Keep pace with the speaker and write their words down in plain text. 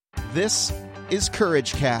This is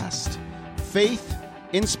Courage Cast. Faith,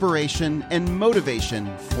 inspiration, and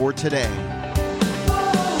motivation for today.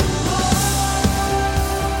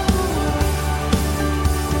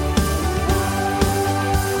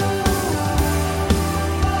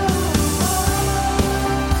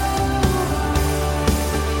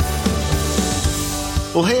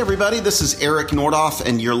 Well, hey everybody, this is Eric Nordoff,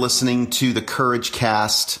 and you're listening to the Courage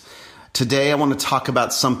Cast. Today I want to talk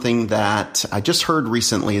about something that I just heard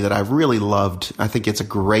recently that I really loved. I think it's a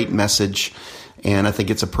great message, and I think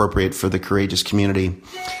it's appropriate for the courageous community.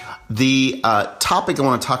 The topic I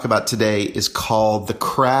want to talk about today is called the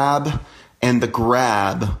crab and the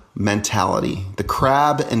grab mentality. The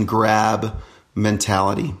crab and grab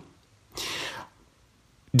mentality.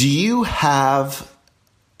 Do you have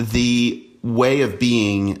the way of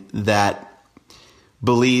being that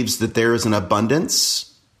believes that there is an abundance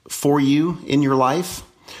for you in your life?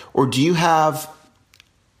 Or do you have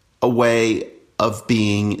a way of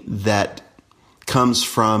being that comes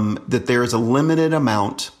from that there is a limited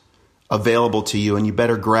amount available to you and you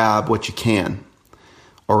better grab what you can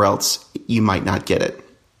or else you might not get it?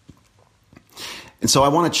 And so I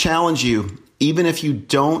want to challenge you, even if you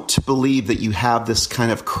don't believe that you have this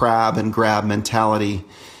kind of crab and grab mentality,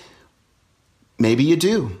 maybe you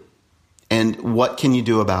do. And what can you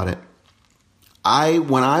do about it?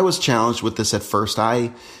 When I was challenged with this at first,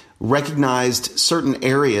 I recognized certain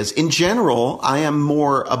areas. In general, I am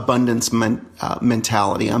more abundance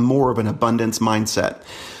mentality. I'm more of an abundance mindset.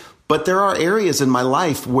 But there are areas in my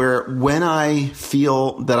life where when I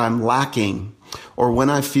feel that I'm lacking, or when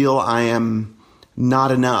I feel I am not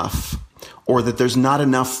enough, or that there's not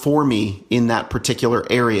enough for me in that particular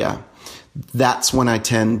area, that's when I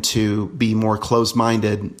tend to be more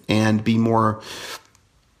closed-minded and be more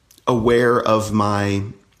aware of my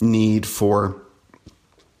need for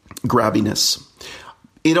grabbiness.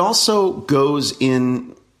 It also goes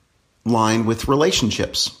in line with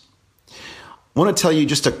relationships. I want to tell you,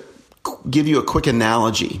 just to give you a quick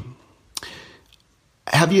analogy.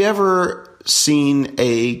 Have you ever seen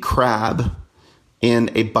a crab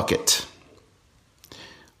in a bucket?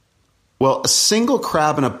 Well, a single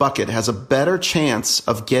crab in a bucket has a better chance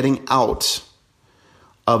of getting out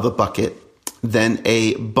of a bucket than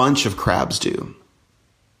a bunch of crabs do.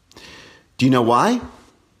 Do you know why?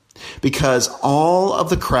 Because all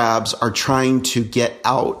of the crabs are trying to get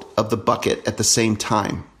out of the bucket at the same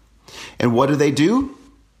time. And what do?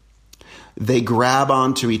 They grab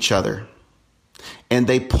onto each other and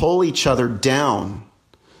they pull each other down.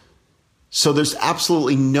 So there's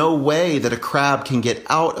absolutely no way that a crab can get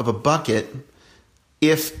out of a bucket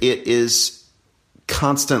if it is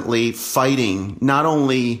constantly fighting not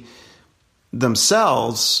only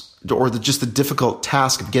themselves or just the difficult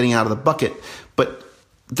task of getting out of the bucket, but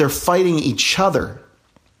they're fighting each other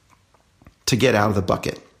to get out of the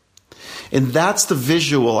bucket. And that's the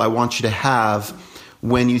visual I want you to have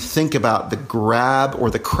when you think about the grab or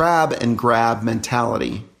the crab and grab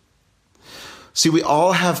mentality. See, we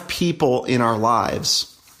all have people in our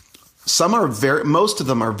lives. Most of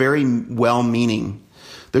them are very well-meaning.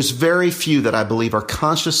 There's very few that I believe are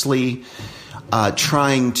consciously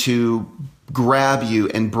trying to grab you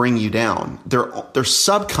and bring you down. They're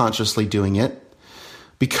subconsciously doing it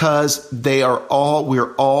because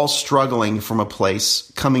we're all struggling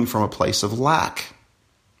coming from a place of lack.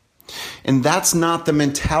 And that's not the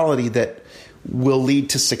mentality that will lead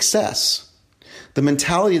to success. The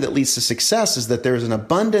mentality that leads to success is that there's an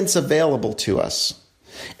abundance available to us,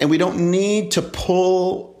 and we don't need to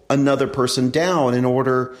pull another person down in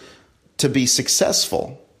order to be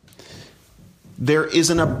successful. There is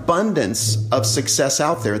an abundance of success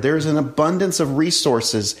out there. There's an abundance of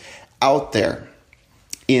resources out there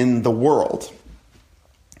in the world.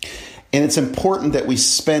 And it's important that we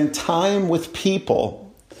spend time with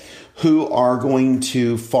people who are going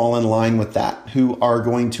to fall in line with that, who are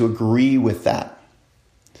going to agree with that.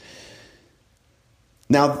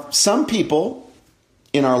 Now, some people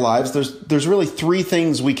in our lives, there's really three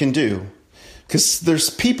things we can do. Because there's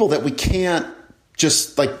people that we can't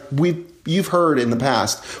just, like you've heard in the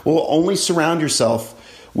past, well, only surround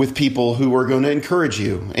yourself with people who are going to encourage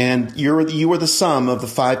you. And you are the sum of the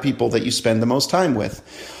 5 people that you spend the most time with.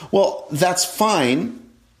 Well, that's fine.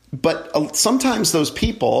 But sometimes those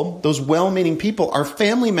people, those well-meaning people, are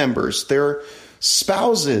family members. They're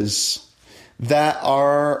spouses that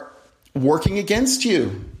are working against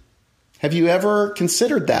you. Have you ever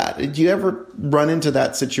considered that? Did you ever run into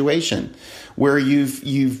that situation where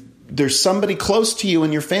there's somebody close to you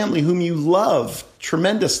in your family whom you love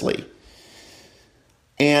tremendously,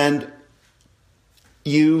 and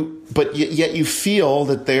yet you feel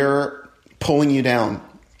that they're pulling you down?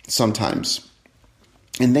 sometimes.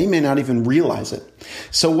 And they may not even realize it.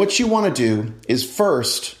 So what you want to do is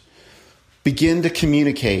first begin to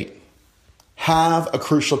communicate. Have a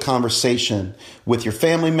crucial conversation with your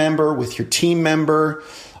family member, with your team member,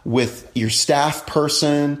 with your staff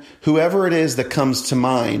person, whoever it is that comes to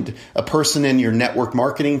mind, a person in your network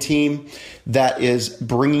marketing team that is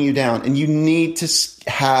bringing you down. And you need to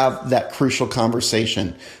have that crucial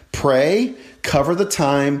conversation. Pray, cover the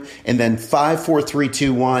time, and then 5, 4, 3,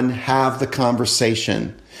 2, 1, have the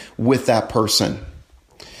conversation with that person.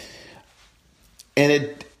 And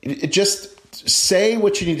it just say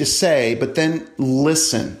what you need to say, but then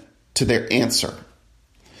listen to their answer.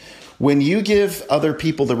 When you give other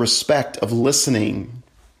people the respect of listening,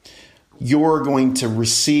 you're going to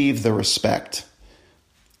receive the respect.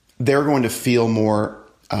 They're going to feel more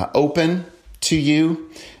open to you,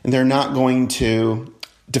 and they're not going to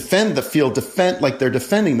defend like they're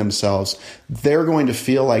defending themselves. They're going to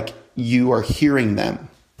feel like you are hearing them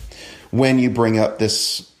when you bring up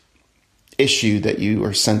this issue that you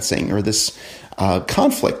are sensing or this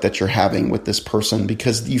conflict that you're having with this person,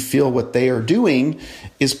 because you feel what they are doing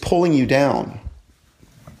is pulling you down.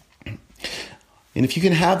 And if you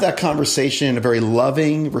can have that conversation in a very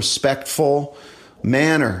loving, respectful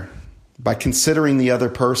manner by considering the other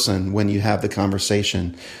person when you have the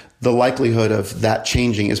conversation, the likelihood of that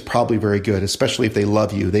changing is probably very good, especially if they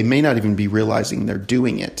love you. They may not even be realizing they're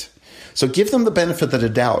doing it. So give them the benefit of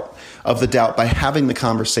the doubt by having the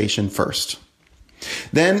conversation first.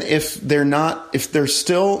 Then if they're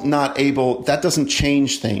still not able, that doesn't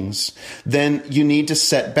change things, then you need to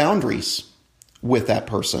set boundaries with that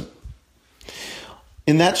person.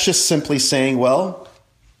 And that's just simply saying, well,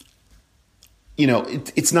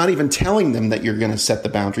 it's not even telling them that you're going to set the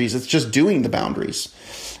boundaries. It's just doing the boundaries.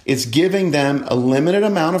 It's giving them a limited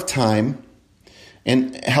amount of time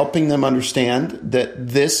and helping them understand that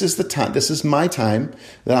this is the time, this is my time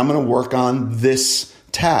that I'm going to work on this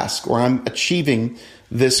task, or I'm achieving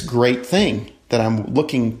this great thing that I'm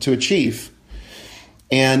looking to achieve.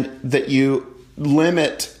 And that you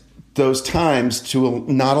limit those times to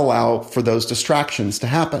not allow for those distractions to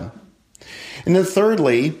happen. And then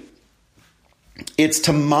thirdly, it's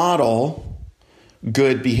to model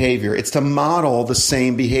good behavior. It's to model the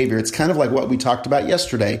same behavior. It's kind of like what we talked about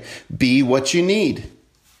yesterday. Be what you need.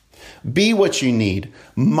 Be what you need.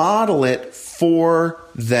 Model it for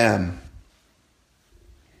them.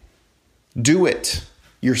 Do it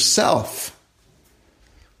yourself.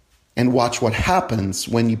 And watch what happens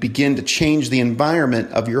when you begin to change the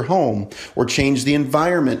environment of your home or change the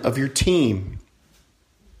environment of your team.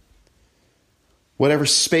 Whatever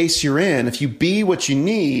space you're in, if you be what you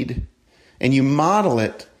need and you model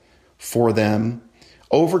it for them,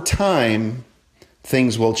 over time,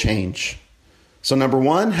 things will change. So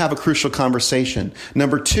 1, have a crucial conversation.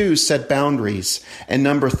 2, set boundaries. And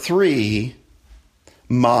 3,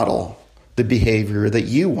 model the behavior that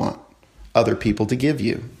you want other people to give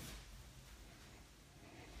you.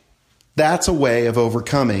 That's a way of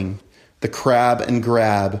overcoming the crab and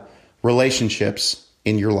grab relationships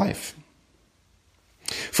in your life.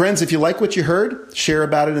 Friends, if you like what you heard, share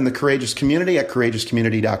about it in the Courageous Community at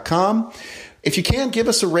courageouscommunity.com. If you can, give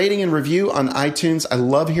us a rating and review on iTunes. I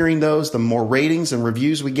love hearing those. The more ratings and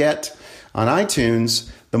reviews we get on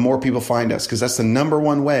iTunes, the more people find us, because that's the number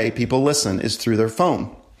one way people listen is through their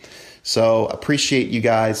phone. So appreciate you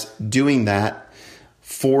guys doing that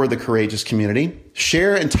for the Courageous Community.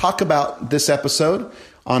 Share and talk about this episode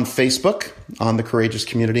on Facebook, on the Courageous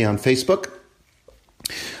Community on Facebook.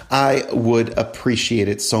 I would appreciate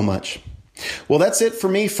it so much. Well, that's it for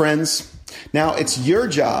me, friends. Now it's your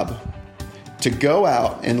job to go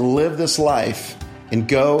out and live this life and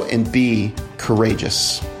go and be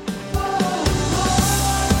courageous.